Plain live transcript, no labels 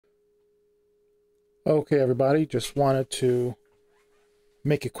Okay, everybody, just wanted to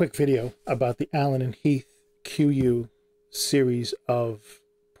make a quick video about the Allen Heath QU series of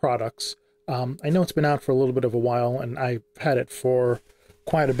products. I know it's been out for a little bit of a while, and I've had it for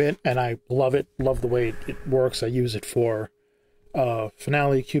quite a bit, and I love it. Love the way it works. I use it for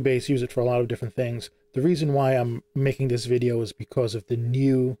Finale, Cubase, use it for a lot of different things. The reason why I'm making this video is because of the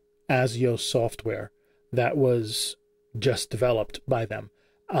new ASIO software that was just developed by them.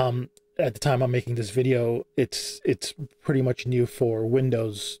 At the time I'm making this video, it's pretty much new for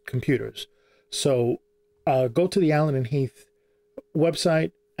Windows computers. So go to the Allen Heath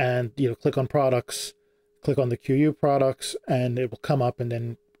website and click on products, click on the QU products, and it will come up, and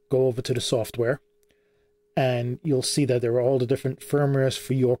then go over to the software, and you'll see that there are all the different firmwares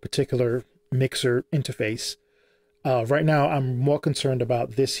for your particular mixer interface. Right now I'm more concerned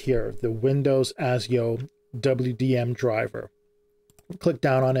about this here, the Windows ASIO WDM driver. Click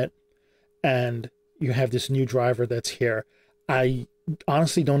down on it, and you have this new driver that's here. I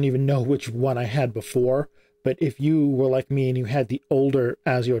honestly don't even know which one I had before, but if you were like me and you had the older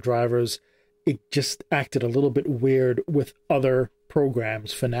ASIO drivers, it just acted a little bit weird with other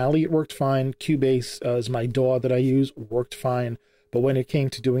programs. Finale, it worked fine. Cubase is my DAW that I use, worked fine. But when it came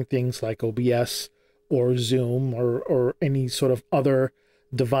to doing things like OBS or Zoom or any sort of other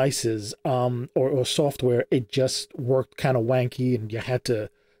devices or software, it just worked kind of wanky, and you had to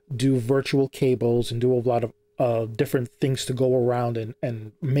do virtual cables and do a lot of different things to go around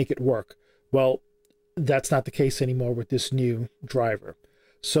and make it work. Well, that's not the case anymore with this new driver.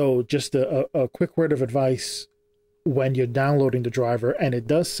 So just a quick word of advice when you're downloading the driver, and it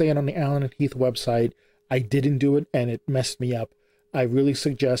does say it on the Allen Heath website. I didn't do it and it messed me up. I really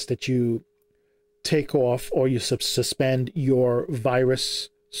suggest that you take off or you suspend your virus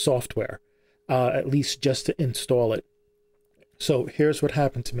software, at least just to install it. So here's what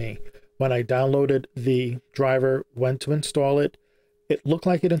happened to me. When I downloaded the driver, went to install it, it looked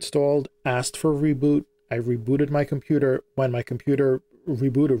like it installed, asked for a reboot. I rebooted my computer. When my computer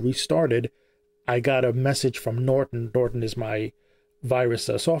rebooted, restarted, I got a message from Norton. Norton is my virus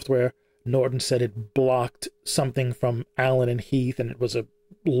software. Norton said it blocked something from Allen Heath, and it was a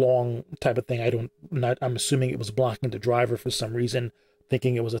long type of thing. I'm assuming it was blocking the driver for some reason,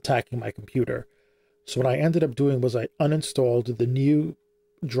 thinking it was attacking my computer. So what I ended up doing was I uninstalled the new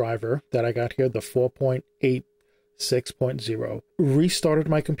driver that I got here, the 4.86.0, restarted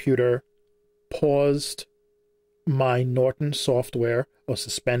my computer, paused my Norton software, or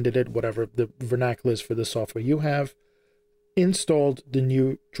suspended it, whatever the vernacular is for the software you have, installed the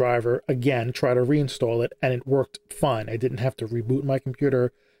new driver again, try to reinstall it, and it worked fine. I didn't have to reboot my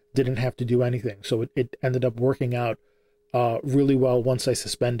computer, didn't have to do anything. So it ended up working out really well. Once I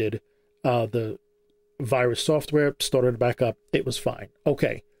suspended the virus software, started back up, it was fine.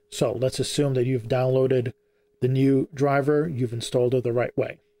 Okay, so let's assume that you've downloaded the new driver, you've installed it the right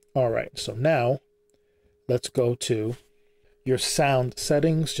way. All right, so now let's go to your sound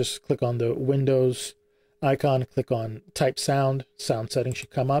settings. Just click on the Windows icon, click on type sound settings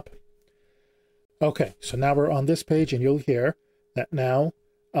should come up. Okay, so now we're on this page, and you'll hear that now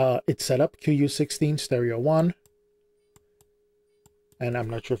it's set up QU16 stereo 1, and I'm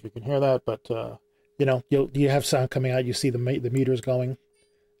not sure if you can hear that, but you have sound coming out. You see the meters going, and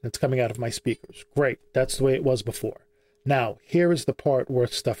it's coming out of my speakers. Great, that's the way it was before. Now here is the part where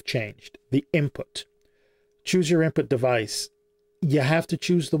stuff changed. The input. Choose your input device. You have to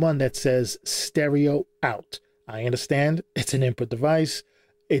choose the one that says stereo out. I understand it's an input device.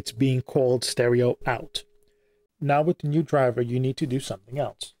 It's being called stereo out. Now with the new driver, you need to do something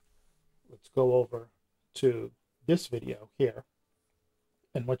else. Let's go over to this video here.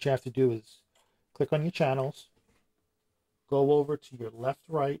 And what you have to do is click on your channels, go over to your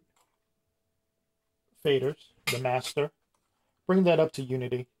left-right faders, the master, bring that up to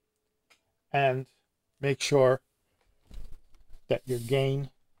Unity, and make sure that your gain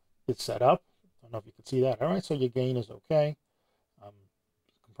is set up. I don't know if you can see that. All right, so your gain is okay.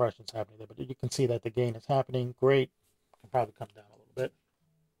 Compression's happening there, but you can see that the gain is happening. Great. Can probably come down a little bit.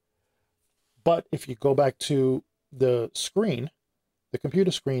 But if you go back to the screen, the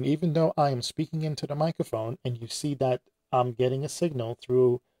computer screen, even though I am speaking into the microphone, and you see that I'm getting a signal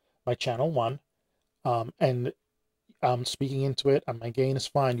through my channel 1, and I'm speaking into it, and my gain is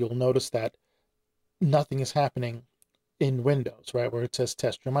fine, you'll notice that nothing is happening in Windows, right, where it says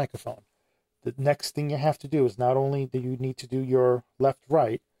test your microphone. The next thing you have to do is not only do you need to do your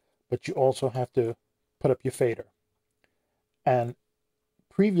left-right, but you also have to put up your fader. And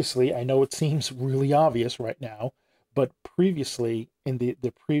previously, I know it seems really obvious right now, but previously in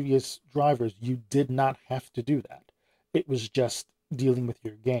the previous drivers, you did not have to do that. It was just dealing with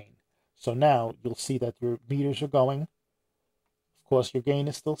your gain. So now you'll see that your meters are going. Of course, your gain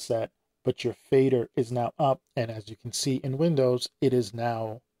is still set, but your fader is now up. And as you can see in Windows, it is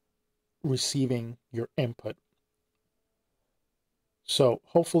now receiving your input. So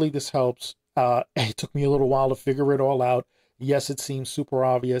hopefully this helps. It took me a little while to figure it all out. Yes, it seems super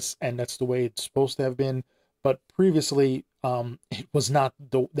obvious, and that's the way it's supposed to have been. But previously, it was not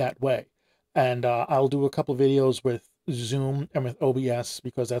that way. And I'll do a couple videos with Zoom and with OBS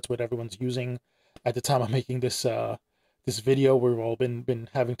because that's what everyone's using at the time I'm making this this video. We've all been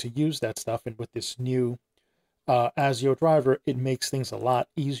having to use that stuff, and with this new ASIO driver, it makes things a lot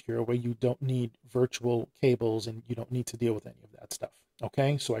easier where you don't need virtual cables and you don't need to deal with any of that stuff.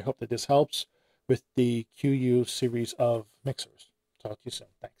 Okay, so I hope that this helps with the QU series of mixers. Talk to you soon.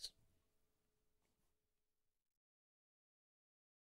 Thanks.